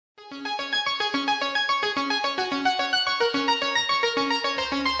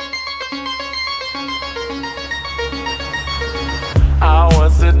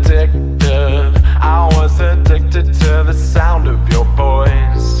addicted. I was addicted to the sound of your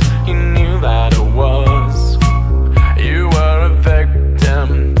voice. You knew that I was. You were a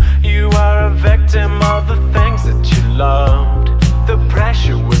victim. You were a victim of the things that you loved. The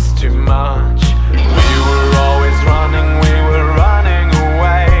pressure was too much. We were always running. We were running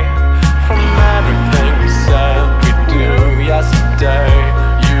away from everything we said we'd do yesterday.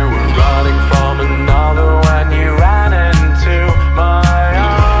 You were running from another when you ran into my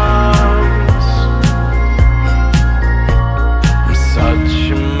arms. I'm such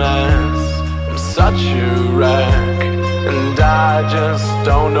a mess, I'm such a wreck, and I just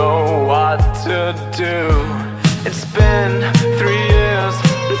don't know what to do. It's been 3 years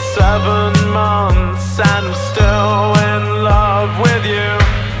and 7 months, and I'm still in love with you.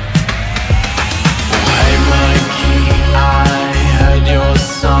 Hey Mikey, I heard your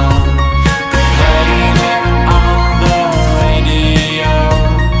song, playing it on the radio.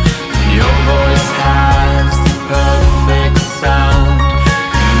 Your voice has the perfect sound,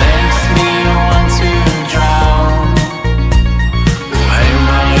 makes me want to drown. Hey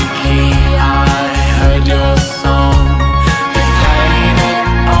Mikey, I heard your song, playing it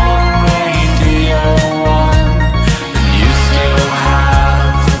on Radio 1. And you still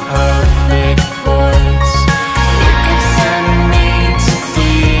have the perfect voice that could send me to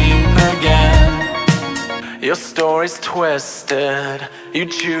sleep again. Your story's twisted, you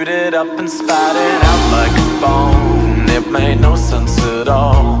chewed it up and spat it out like a bone. It made no sense at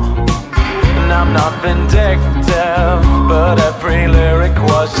all. And I'm not vindictive, but every lyric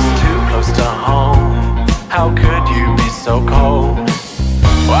was just too close to home. How could you be so cold?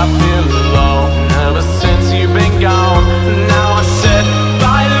 Oh, I feel alone ever since you've been gone. Now I sit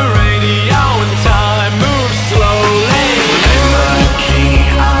by the radio and time moves slowly. Hey Mikey,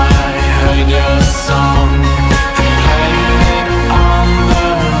 I heard your song, playing it on the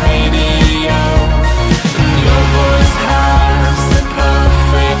radio. And your voice has the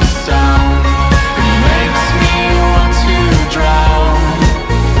perfect sound, it makes me want to drown.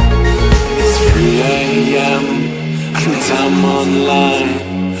 It's 3 a.m. and I'm online,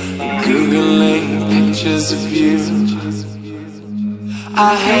 Googling pictures of you.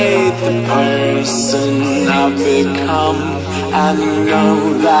 I hate the person I've become, and you know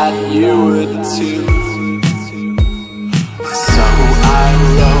that you would too. So I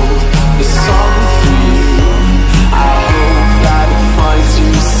wrote this song for you. I hope that it finds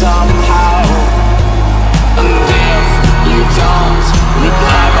you somehow. And if you don't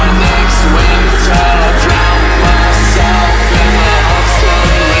reply by next winter, I'll drown myself in the Hudson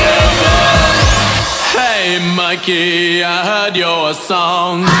River. Hey Mikey, I heard your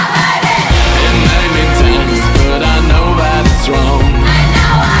song.